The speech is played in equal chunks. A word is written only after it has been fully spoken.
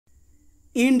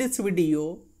In this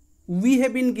video, we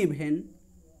have been given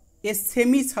a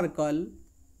semicircle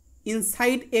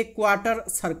inside a quarter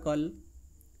circle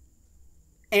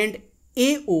and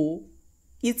AO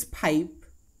is 5.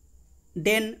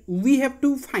 Then we have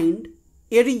to find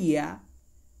area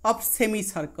of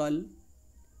semicircle.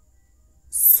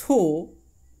 So,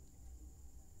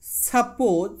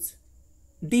 suppose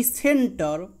the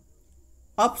center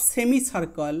of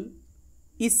semicircle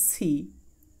is C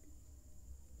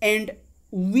and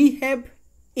we have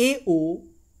AO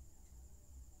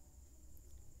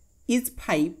is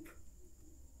 5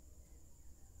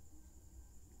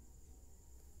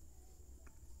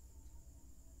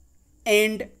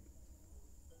 and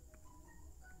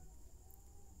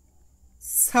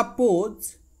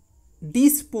suppose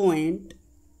this point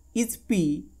is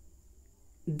P,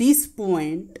 this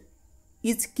point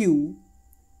is Q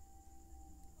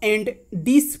and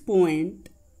this point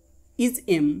is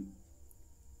M,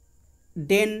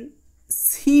 then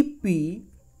CP,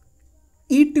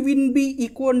 it will be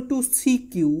equal to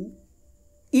CQ,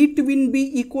 it will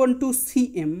be equal to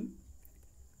CM,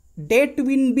 that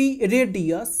will be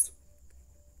radius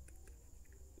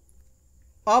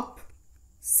of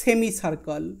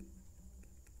semicircle.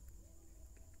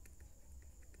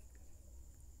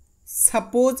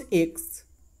 Suppose X,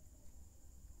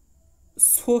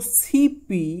 so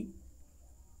CP,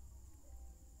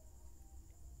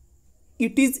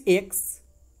 it is X,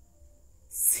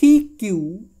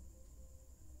 CQ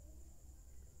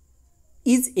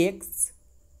is X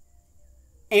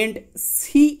and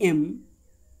CM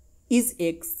is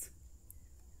X,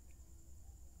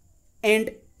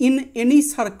 and in any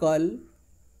circle,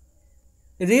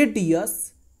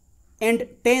 radius and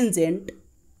tangent,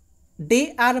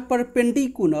 they are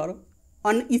perpendicular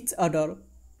on each other.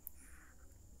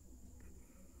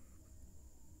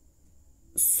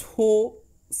 So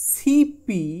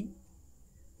CP,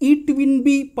 it will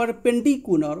be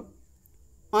perpendicular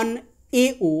on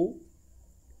AO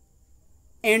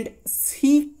and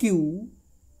CQ,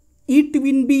 it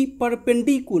will be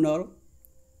perpendicular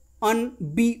on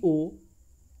BO,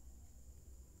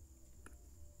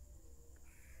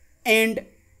 and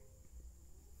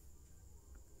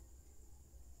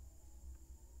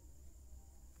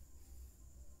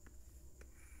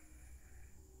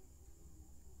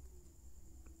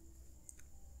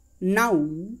now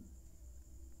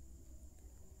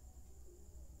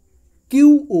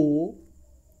QO,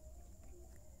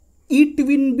 it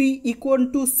will be equal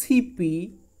to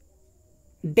CP,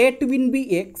 that will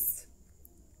be X,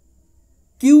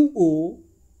 QO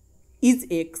is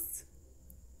X,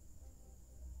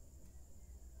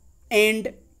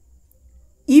 and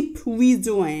if we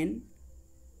join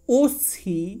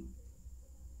OC,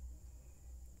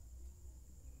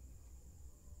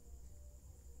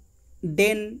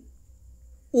 then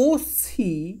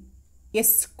OC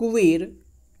square,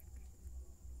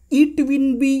 it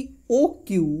will be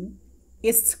OQ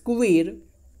square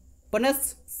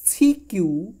plus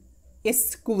CQ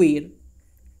square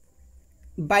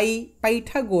by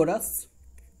Pythagoras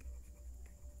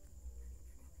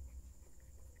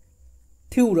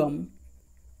theorem,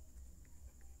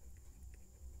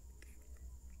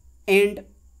 and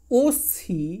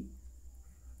OC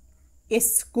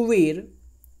square,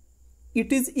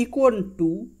 it is equal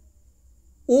to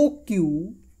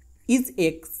OQ is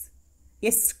X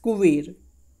square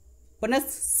plus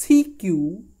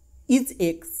CQ is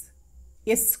X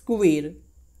square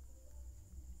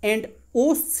and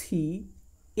OC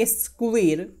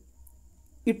square,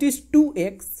 it is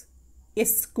 2X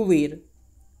square.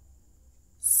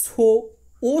 So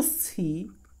OC,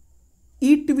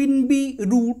 it will be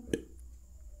root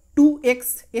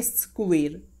 2X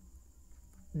square,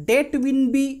 that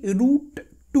will be root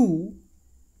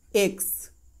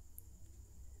 2X.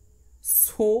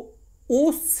 So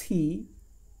OC,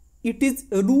 it is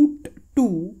root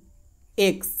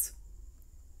 2X,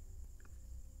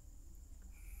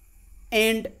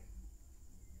 and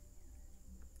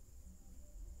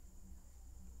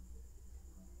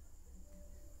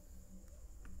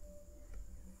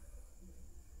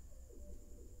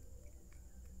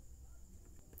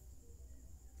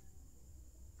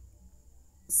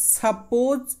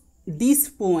suppose this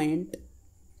point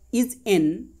is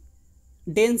N,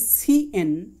 then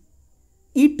Cn,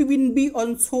 it will be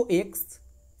also X,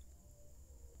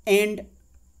 and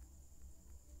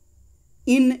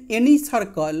in any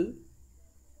circle,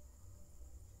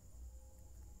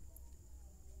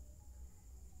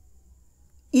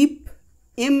 if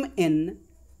Mn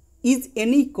is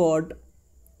any chord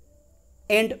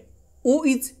and O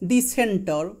is the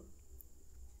center,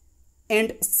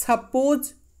 and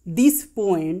suppose this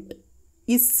point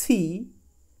is C,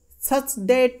 such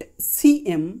that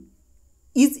CM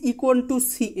is equal to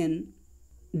CN,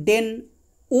 then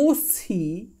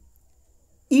OC,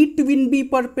 it will be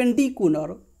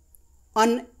perpendicular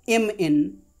on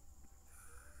MN.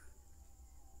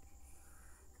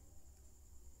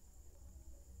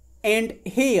 And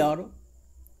here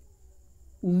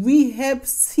we have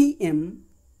CM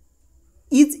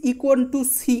is equal to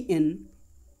Cn,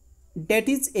 that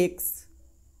is x.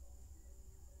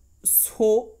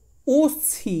 So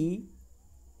OC,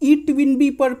 it will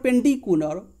be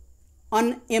perpendicular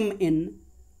on MN.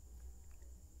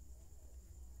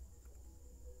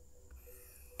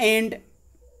 And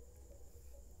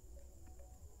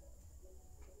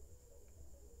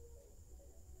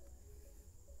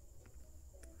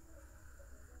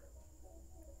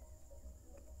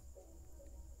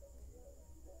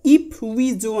if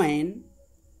we join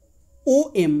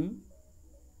OM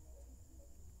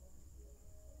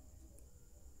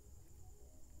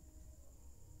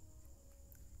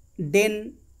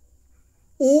then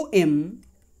OM,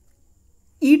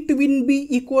 it will be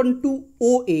equal to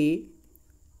OA,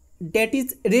 that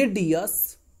is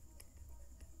radius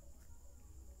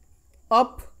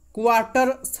of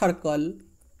quarter circle.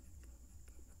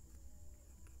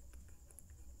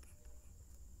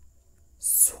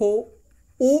 So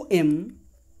OM,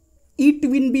 it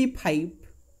will be 5.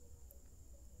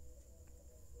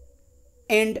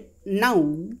 And now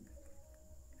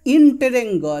in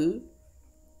triangle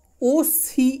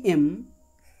OCM,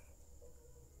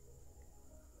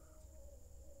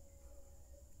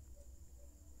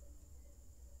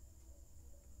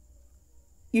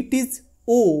 it is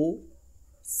OCM,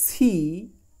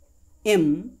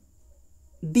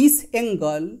 this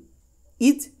angle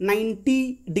is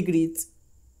 90 degrees,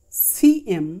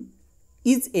 CM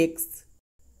is x,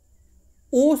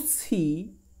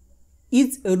 OC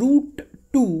is root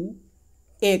 2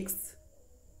 x,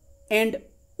 and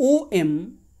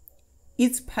OM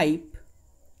is 5,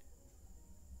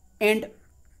 and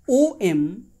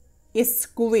OM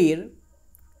square,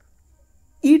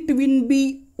 it will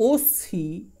be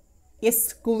OC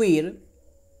square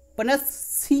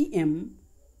plus CM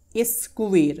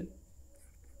square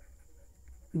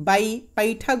by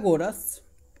Pythagoras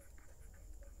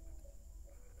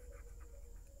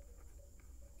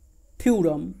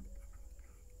theorem.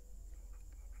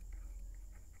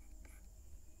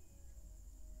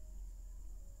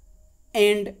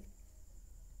 And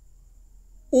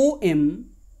OM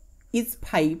is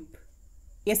 5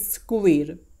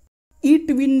 square,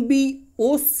 it will be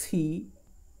OC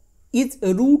is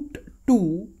root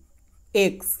 2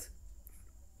 x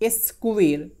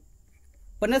square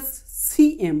plus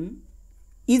CM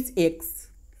is x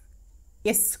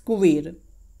square,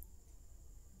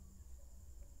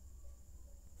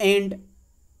 and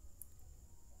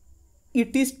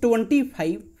it is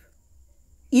 25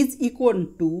 is equal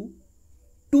to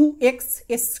 2x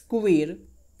square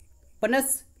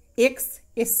plus x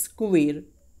square,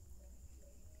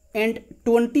 and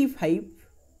 25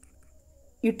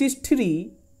 it is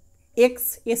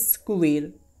 3x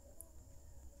square.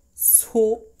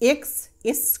 So x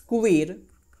square,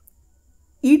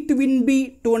 it will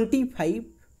be 25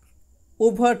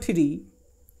 over 3,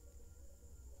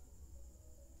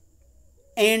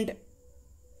 and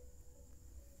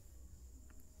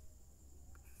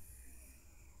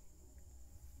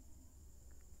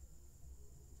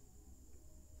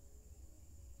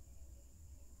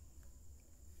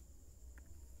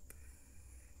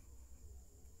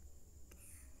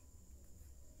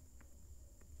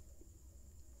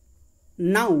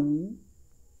now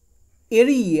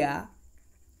area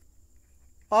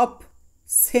of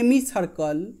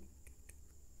semicircle,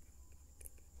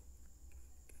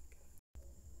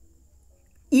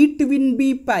 it will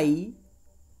be pi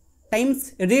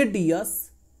times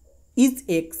radius is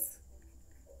x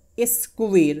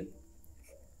square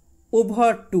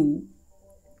over 2,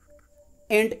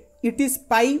 and it is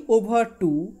pi over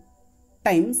 2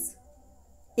 times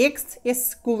x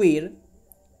square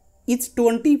is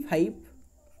 25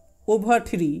 over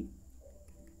 3,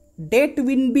 that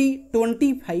will be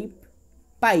 25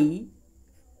 pi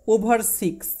over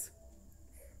 6.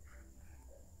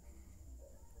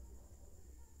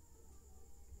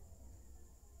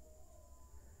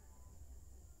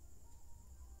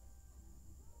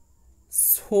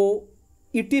 So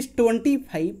it is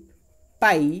 25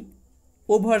 pi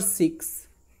over 6.